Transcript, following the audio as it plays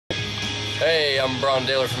Hey, I'm Braun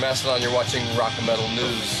Daler from Mastodon. You're watching Rock and Metal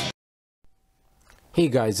News. Hey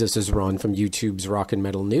guys, this is Ron from YouTube's Rock and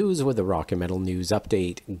Metal News with a Rock and Metal News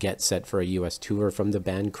update. Get set for a US tour from the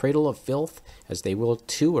band Cradle of Filth as they will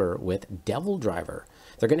tour with DevilDriver.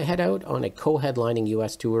 They're going to head out on a co-headlining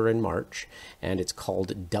US tour in March, and it's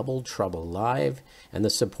called Double Trouble Live, and the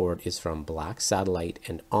support is from Black Satellite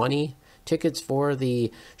and Oni. Tickets for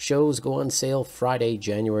the shows go on sale Friday,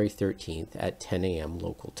 January 13th at 10 a.m.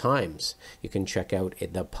 local times. You can check out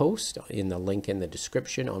the post in the link in the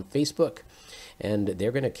description on Facebook. And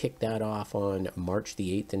they're going to kick that off on March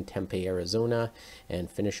the 8th in Tempe, Arizona, and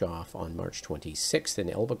finish off on March 26th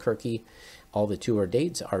in Albuquerque. All the tour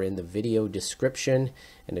dates are in the video description,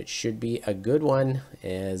 and it should be a good one.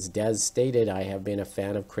 As Dez stated, I have been a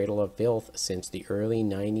fan of Cradle of Filth since the early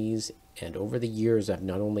 90s, and over the years I've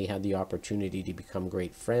not only had the opportunity to become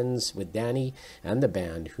great friends with Dani and the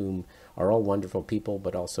band, whom are all wonderful people,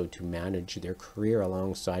 but also to manage their career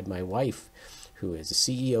alongside my wife, who is the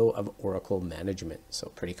CEO of Oracle Management.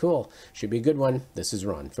 So pretty cool. Should be a good one. This is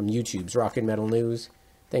Ron from YouTube's Rock and Metal News.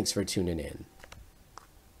 Thanks for tuning in.